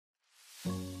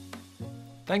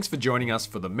Thanks for joining us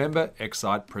for the Member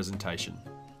xCite presentation.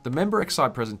 The Member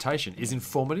xCite presentation is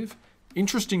informative,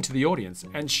 interesting to the audience,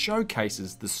 and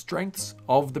showcases the strengths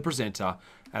of the presenter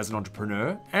as an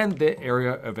entrepreneur and their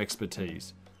area of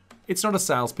expertise. It's not a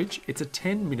sales pitch, it's a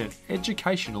 10-minute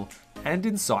educational and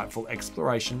insightful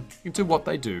exploration into what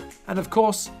they do. And of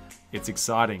course, it's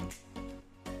exciting.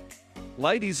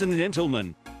 Ladies and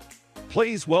gentlemen,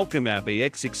 please welcome our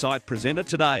xCite presenter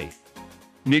today,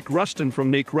 Nick Rushton from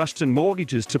Nick Rushton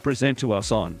Mortgages, to present to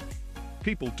us on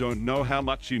People Don't Know How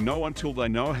Much You Know Until They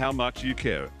Know How Much You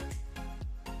Care.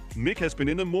 Nick has been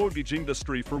in the mortgage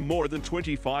industry for more than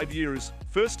 25 years,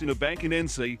 first in a bank in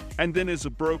NZ, and then as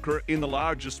a broker in the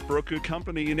largest broker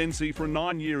company in NZ for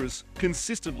 9 years,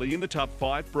 consistently in the top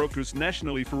 5 brokers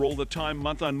nationally for all the time,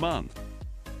 month on month.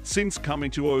 Since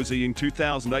coming to Aussie in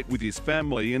 2008 with his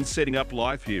family and setting up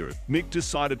life here, Nick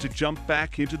decided to jump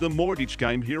back into the mortgage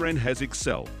game here and has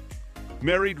excelled.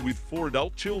 Married with 4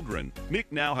 adult children,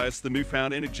 Nick now has the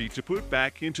newfound energy to put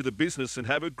back into the business and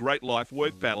have a great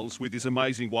life-work balance with his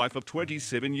amazing wife of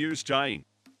 27 years, Jane.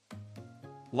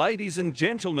 Ladies and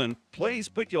gentlemen, please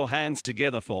put your hands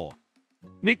together for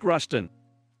Nick Rushton.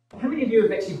 How many of you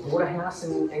have actually bought a house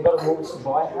and got a mortgage to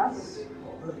buy a house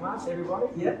in the past? Everybody?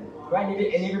 Yeah.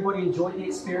 Great. And everybody enjoyed the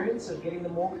experience of getting the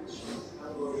mortgage?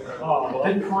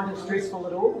 Didn't find it stressful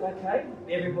at all? Okay.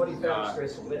 Everybody found it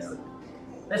stressful.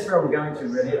 That's where I'm going to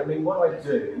really. I mean, what I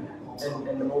do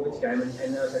in the mortgage game,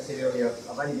 and as I said earlier,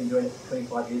 I've only been doing it for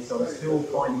 25 years, so I'm still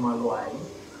finding my way.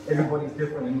 Everybody's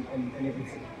different in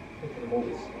every particular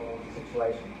mortgage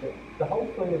situation. But the whole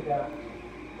thing about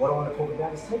what I want to talk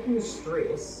about is taking the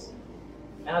stress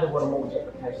out of what a mortgage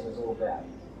application is all about.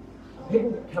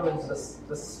 People come into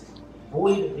this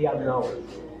void of the unknown.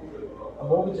 A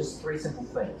mortgage is 3 simple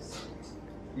things.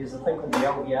 There's a thing called the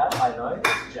LVR, I know,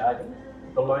 it's jargon.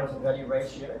 The loan to value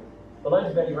ratio. The loan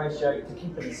to value ratio, to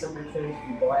keep it in simple terms, if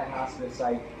you buy a house for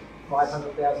say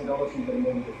 $500,000, you get a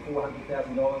mortgage of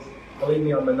 $400,000. Believe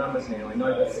me on the numbers now, I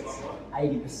know this, it's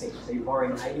 80%. So you're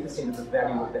borrowing 80% of the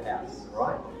value of the house,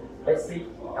 right? That's the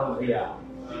LVR.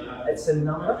 It's a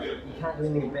number, you can't do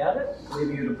anything about it.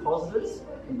 Whatever your deposit is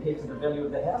compared to the value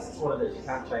of the house, it's what it is, you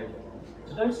can't change it.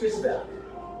 So don't stress about it.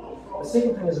 The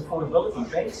second thing is affordability.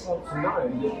 Banks want to know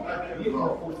that you can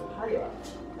afford to pay it.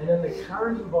 And in the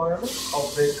current environment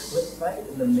of the clickbait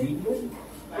and the media,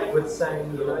 with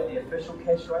saying, you know, the official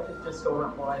cash rate has just gone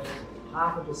up by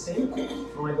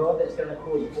 0.5%, my God, that's going to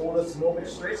cause all this mortgage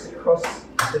stress across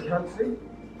the country.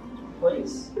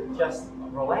 Please, just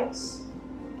relax.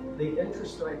 The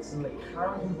interest rates in the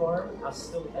current environment are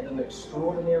still at an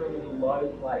extraordinarily low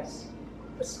place,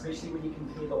 especially when you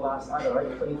compare the last, I don't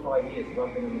know, 25 years that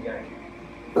I've been in the game.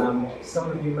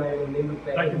 Some of you may remember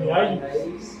back in the late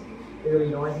 80s,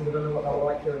 early 90s, I don't know what they were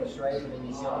like here in Australia and in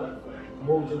New Zealand,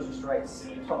 mortgage interest rates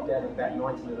topped out at about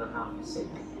 19.5%.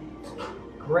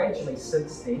 Gradually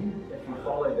since then, if you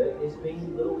followed it, there's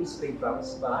been little speed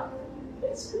bumps, but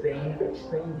it's been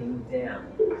trending down.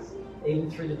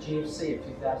 Even through the GFC of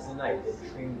 2008, it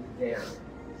trended down.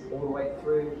 All the way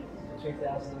through the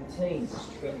 2010s,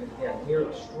 it's trended down. We're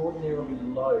extraordinarily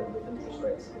low with interest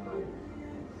rates at the moment.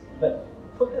 But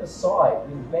put that aside,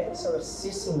 when banks are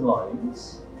assessing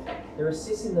loans, they're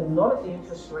assessing them not at the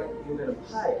interest rate that you're going to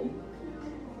pay,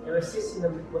 they're assessing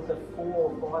them with a 4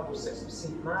 or 5 or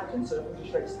 6% margin. So if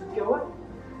interest rates did go up,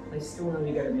 they still know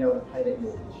you're going to be able to pay that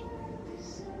mortgage.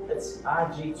 It's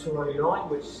RG209,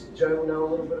 which Joe will know a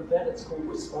little bit about. It's called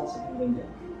responsible lending.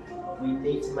 We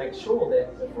need to make sure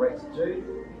that if rates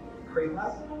do creep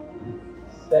up,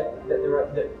 that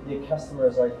the customer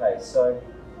is okay. So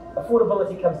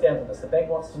affordability comes down to this. The bank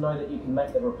wants to know that you can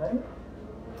make the repayment.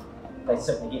 They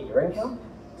simply get your income,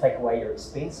 take away your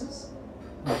expenses,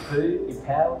 your food, your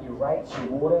power, your rates, your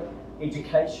water,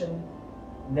 education,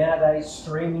 nowadays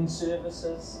streaming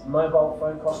services, mobile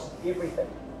phone costs, everything.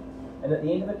 And at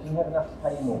the end of it, you have enough to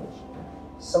pay your mortgage.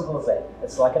 Simple as that.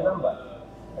 It's like a number.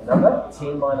 A number,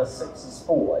 10 minus 6 is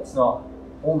 4. It's not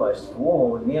almost 4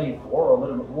 or nearly 4 or a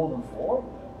little bit more than 4.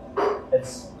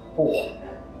 It's 4.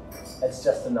 It's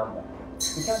just a number.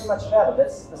 You can't do much about it.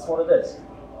 That's what it is.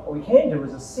 What we can do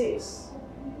is assess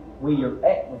where you're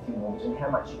at with your mortgage and how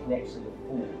much you can actually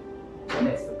afford. And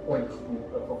that's the point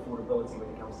of affordability when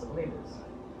it comes to lenders.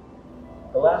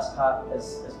 The last part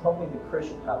is probably the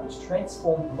crucial part, which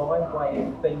transformed my way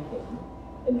of thinking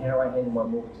in how I handle my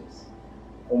mortgages,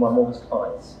 or my mortgage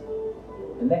clients.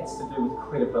 And that's to do with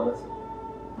credibility.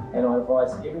 And I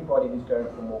advise everybody who's going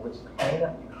for a mortgage, clean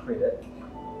up your credit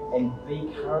and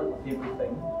be current with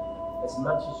everything as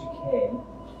much as you can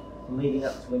leading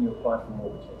up to when you apply for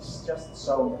mortgage. It's just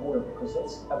so important because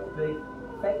that's a big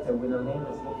factor when a lender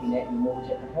is looking at your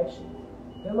mortgage application.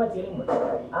 who am I dealing with?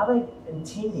 Are they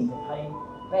intending to pay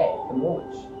back the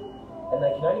mortgage? And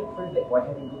they can only prove that by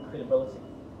having good credibility.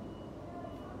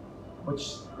 Which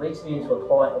leads me into a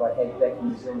client that I had back in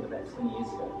New Zealand about 20 years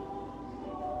ago.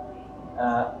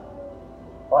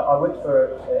 I worked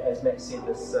for, as Max said,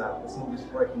 this mortgage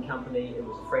broking company. It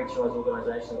was a franchise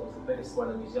organisation. It was the biggest one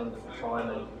in New Zealand at the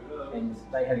time, and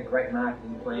they had a great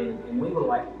marketing plan. And we were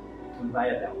like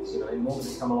conveyor belts, you know.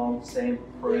 Mortgages come along, stamp,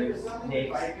 approve,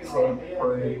 next, stamp,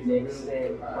 approve, next,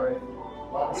 stamp, approve.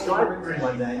 This guy rings me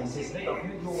one day and he says, "Nick, I've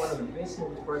heard you're one of the best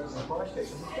mortgage brokers in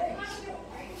Christchurch."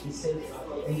 He said,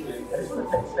 and I just want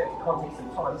to take this back to context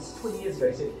of time. This is 20 years ago.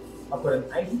 He said, "I've got an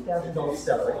 $80,000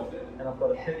 salary and I've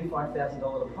got a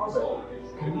 $35,000 deposit.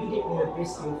 Can you get me the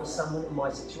best deal for someone in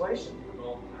my situation?"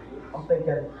 I'm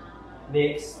thinking,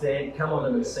 next, Dad, come on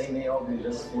in and see me. I'll do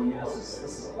this for you. This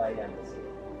is a lay down.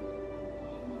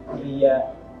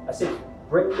 I said,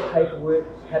 "Bring the paperwork.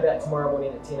 How about tomorrow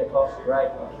morning at 10 o'clock? Great."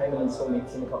 He came in and saw me at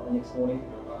 10 o'clock the next morning.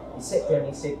 He sat down and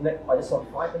he said, "Nick, I just want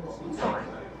 5 minutes of your time.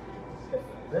 If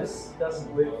this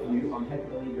doesn't work for you, I'm happy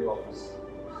to leave your office.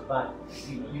 But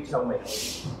you tell me." Okay,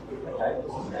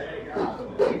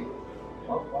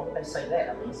 why would they say that?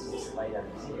 I mean, this is just lay down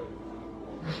his head.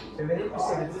 So then he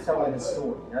proceeded to tell me the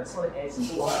story. Now, I just want to add some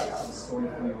context to the story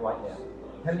for you right now.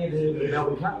 How many of you heard of the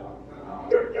Melbourne Cup?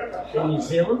 In New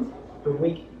Zealand, the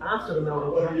week after the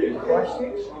Melbourne Cup in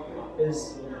Christchurch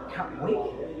is Cup Week.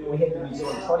 We have the New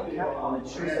Zealand Trotting Cup on a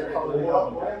Tuesday following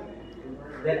Melbourne Cup.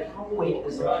 That whole week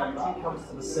is the country comes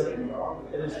to the city.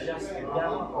 It is just a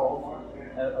gala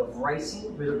of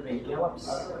racing, whether it be gallops,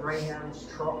 greyhounds,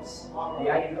 trots, the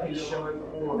A&P show,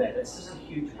 all of that. It's just a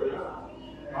huge group.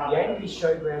 The A&P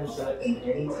showgrounds are in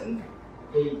Addington.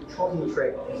 The trotting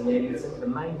track is in Addington. The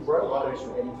main road goes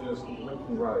from Addington is called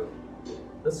Lincoln Road.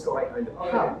 This guy owned a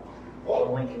pub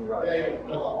on Lincoln Road.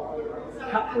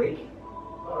 Cup week,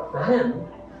 for him,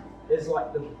 is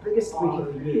like the biggest week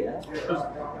of the year,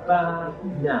 but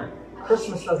no,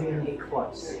 Christmas doesn't even get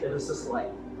close. It is just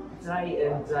like day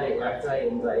in, day out, day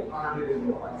in, day out, can't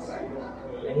even place.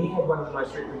 And he had one of the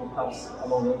most reputable pubs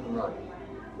along Lincoln Road.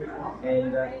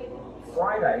 And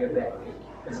Friday of that week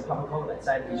is a public holiday, it's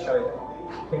A&P show day.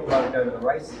 People either go to the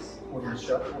races or to the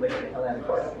show, or they get the hell out of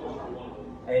Christchurch.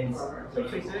 And so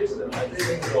 2/3 of them they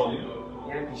spend on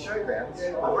the A&P showgrounds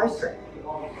on the racetrack.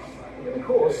 And of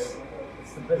course,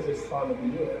 it's the busiest time of the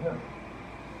year for him.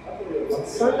 On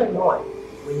Sunday night,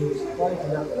 when he was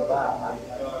closing up the bar,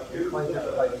 closing up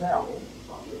the hotel,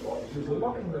 he was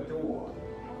locking the door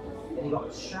and he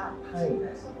got sharp pain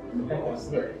in the back of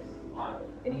his neck.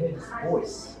 And he heard this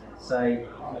voice say,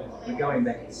 "We're going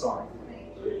back inside."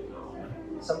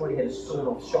 Somebody had a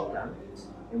sawed-off shotgun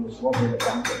and was robbing him at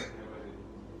gunpoint.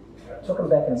 Took him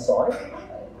back inside,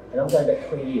 and I'm going back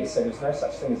 20 years, so there's no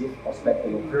such thing as FPOS back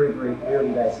then. Very, very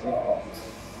early days of FPOS.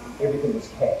 Everything was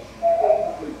cash.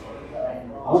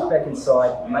 Walked back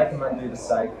inside, make him undo the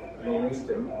safe, and released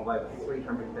him of over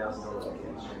 $300,000 of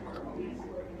cash.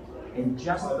 And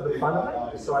just for the fun of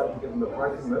it, decided to give him a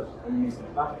broken rib and used the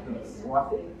butt of his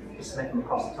rifle to smack him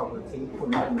across the top of the teeth,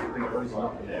 putting him with a big bruise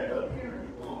on him.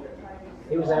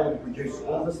 He was able to produce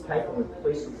all this paper with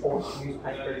police reports,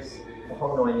 newspapers, the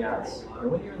whole 9 yards.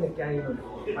 And when you're in the game of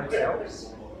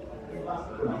hotels,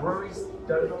 the breweries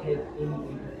don't have any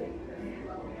empathy.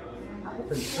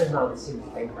 Within 3 months, he was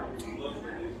bankrupt.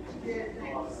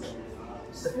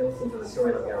 Sit there listening to the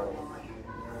story and I'm going,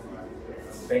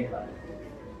 bankrupt.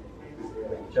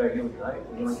 Joe, you would know,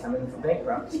 anyone coming in for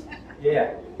bankrupt?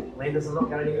 Yeah, lenders are not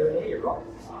going anywhere near you, right?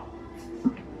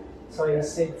 So he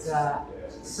said,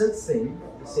 since then,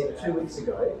 he said 2 weeks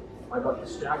ago, I got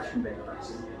discharged from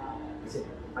bankruptcy. He said,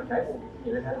 okay, well,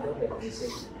 you know, how did that happen? He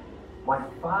said, my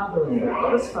father-in-law,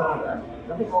 not his father,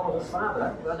 nothing wrong with his father,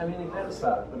 I don't know anything about his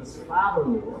father, but his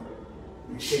father-in-law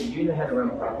said, you know how to run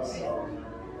pubs,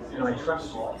 and I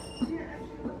trust you.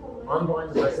 I'm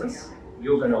buying the business,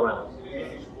 you're going to run it.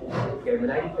 He gave him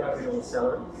an $80,000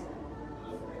 salary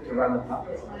to run the pub,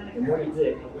 and what he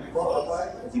did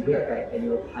is he went back and he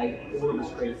repaid all of his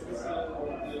creditors.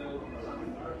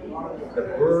 The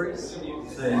breweries,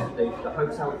 the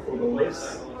hotel for the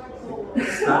lease, the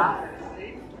staff,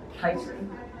 catering,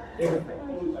 everything.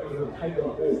 He repaid them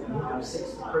all. He had the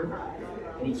receipts to prove it.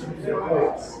 And he took it to the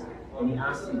courts and he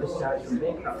asked to be discharged from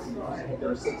bankruptcy because he had the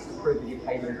receipts to prove that he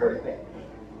paid everybody back.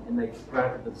 And they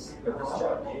granted the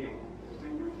discharge.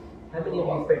 How many of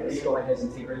you think this guy has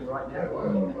integrity right now?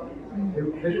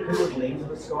 Who would lead to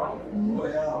this guy?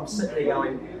 I'm sitting there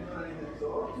going,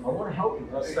 I want to help you,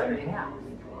 but I just don't know how.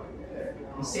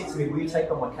 He said to me, will you take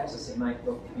on my case? I said, mate,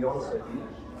 look, to be honest with you,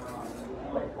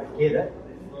 I get it,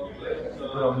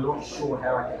 but I'm not sure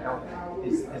how I can help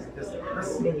you. There's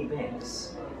this many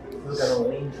banks who are going to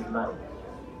lend you money.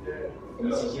 And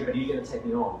he says, yeah, but are you going to take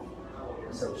me on?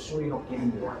 I said, I'm sure you're not getting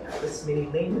me right now. This many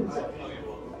lenders are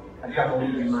going to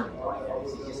lend you money right now. He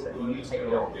says, yes, but will you take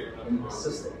me on? And he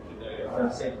persisted. And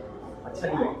I said, I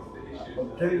tell you what,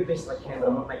 I'll do the best I can, but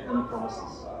I'm not making any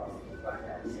promises.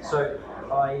 So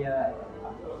I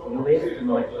left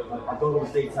and I got all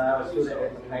these details, filled out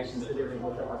applications, did everything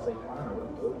with it. I think, I don't know what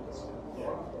I'm doing with this.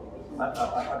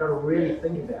 I've got to really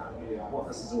think about what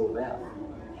this is all about.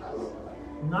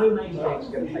 No major banks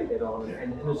are going to take that on,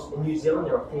 and in New Zealand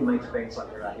there are 4 major banks like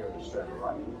there are here in Australia,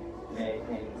 right?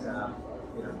 And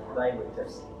you know, they were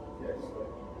just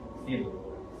fiddling.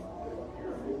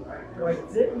 I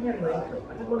didn't have an income.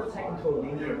 I didn't want to take him to a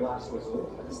lender of last resort.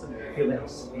 I just didn't feel that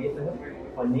was severe for him.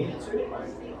 If I needed to, I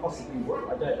possibly would.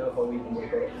 I don't know if I even would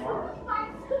have got it through.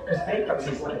 Because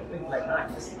bankruptcy is like a big black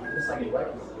market, just like you're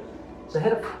working. So I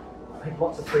had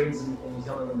lots of friends in New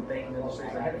Zealand in the banking industry.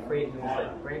 So I had a friend who was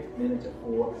the branch manager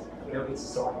for Building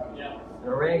Society. And I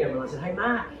rang him and I said, hey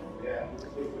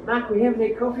Mark, we haven't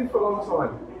had coffee for a long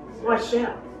time. Nice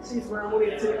shout. See you tomorrow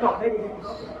morning at 10 o'clock. How do you get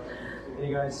coffee? And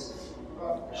he goes,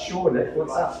 sure, Nick,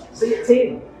 what's up? See you at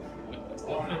 10.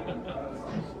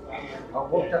 I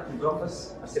walked up to his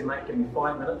office. I said, mate, give me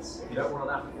 5 minutes. If you don't want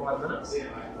it after 5 minutes,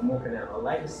 I'm walking out. I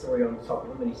laid the story on top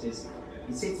of him and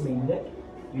he said to me, Nick,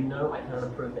 you know I can't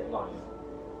approve that loan.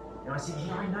 And I said,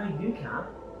 yeah, I know you can't,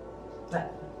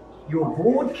 but your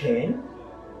board can.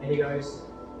 And he goes,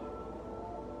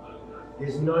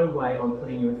 there's no way I'm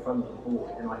putting you in front of the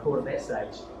board. And I thought at that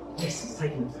stage, yes, it's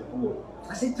taking it to the board.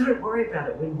 I said, don't worry about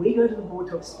it. When we go to the board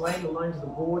to explain the loan to the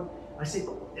board, I said,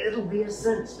 it'll be a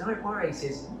cinch, don't worry. He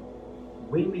says,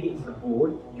 when we get to the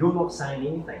board, you're not saying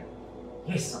anything.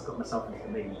 Yes, I've got myself into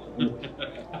the meeting with the board.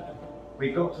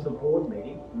 We got to the board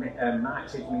meeting, Mark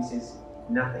said to me, he says,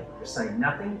 nothing. You're saying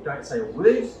nothing, don't say a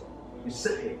word, you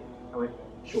sit there. I went,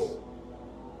 sure.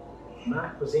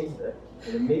 Mark presented it,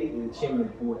 and immediately the chairman of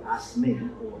the board asked me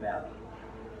all about it.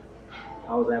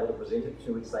 I was able to present it.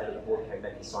 2 weeks later, the board came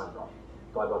back and signed it off.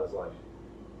 Guy got his loan.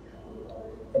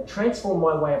 It transformed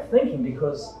my way of thinking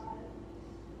because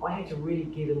I had to really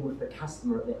get in with the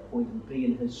customer at that point and be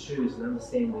in his shoes and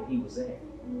understand where he was at,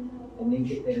 and then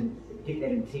get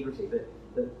that integrity.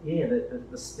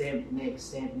 The stamp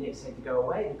next had to go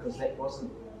away because that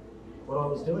wasn't what I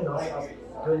was doing. I was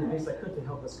doing the best I could to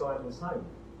help this guy in his home.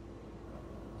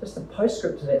 Just a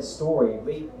postscript to that story.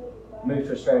 We moved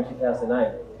to Australia in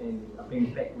 2008, and I've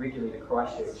been back regularly to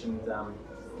Christchurch. And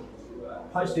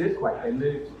post-earthquake, they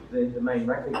moved the main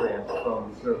rugby ground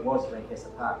from where it was, Lancaster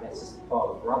Park. That's just a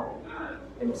pile of rubble,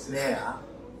 and it's now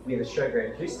where the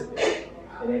showground used to be.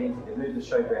 And they moved the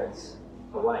showgrounds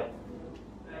away,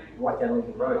 right down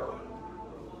Lincoln Road.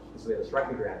 Is where this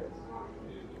rugby ground is.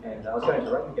 And I was going to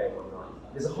a rugby game one night.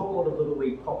 There's a whole lot of little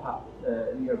wee pop-up,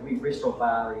 wee restaurant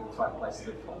bar type places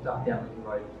that popped up down Lincoln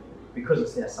Road because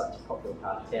it's now such a popular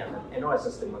part of town. And I was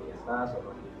just in one of these bars one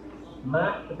night.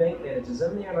 Mark, the bank manager's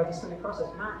in there, and I just went across. I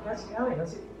said, Mark, how's it going? I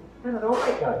said, how did all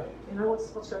that go? You know,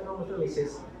 what's going on with him? He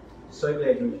says, so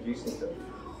glad you introduced me to him.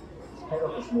 He's paid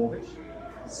off his mortgage.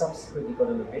 He's subsequently got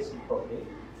an investment property.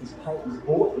 He's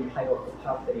bought and paid off the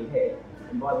pub that he had.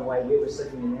 And by the way, we were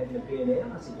sitting and having a beer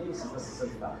now. I said, yes, this is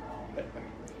his pub.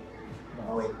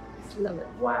 I went, Love it.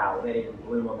 wow, that even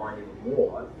blew my mind even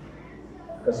more,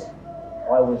 because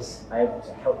I was able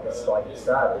to help this guy get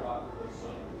started.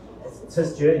 It's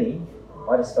his journey.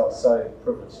 I just felt so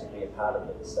privileged to be a part of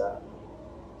it at the start.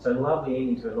 So lovely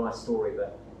ending to a nice story,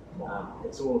 but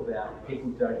it's all about people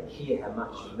don't care how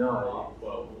much you know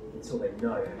until they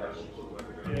know how much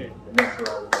you care. And that's what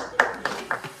I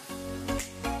was.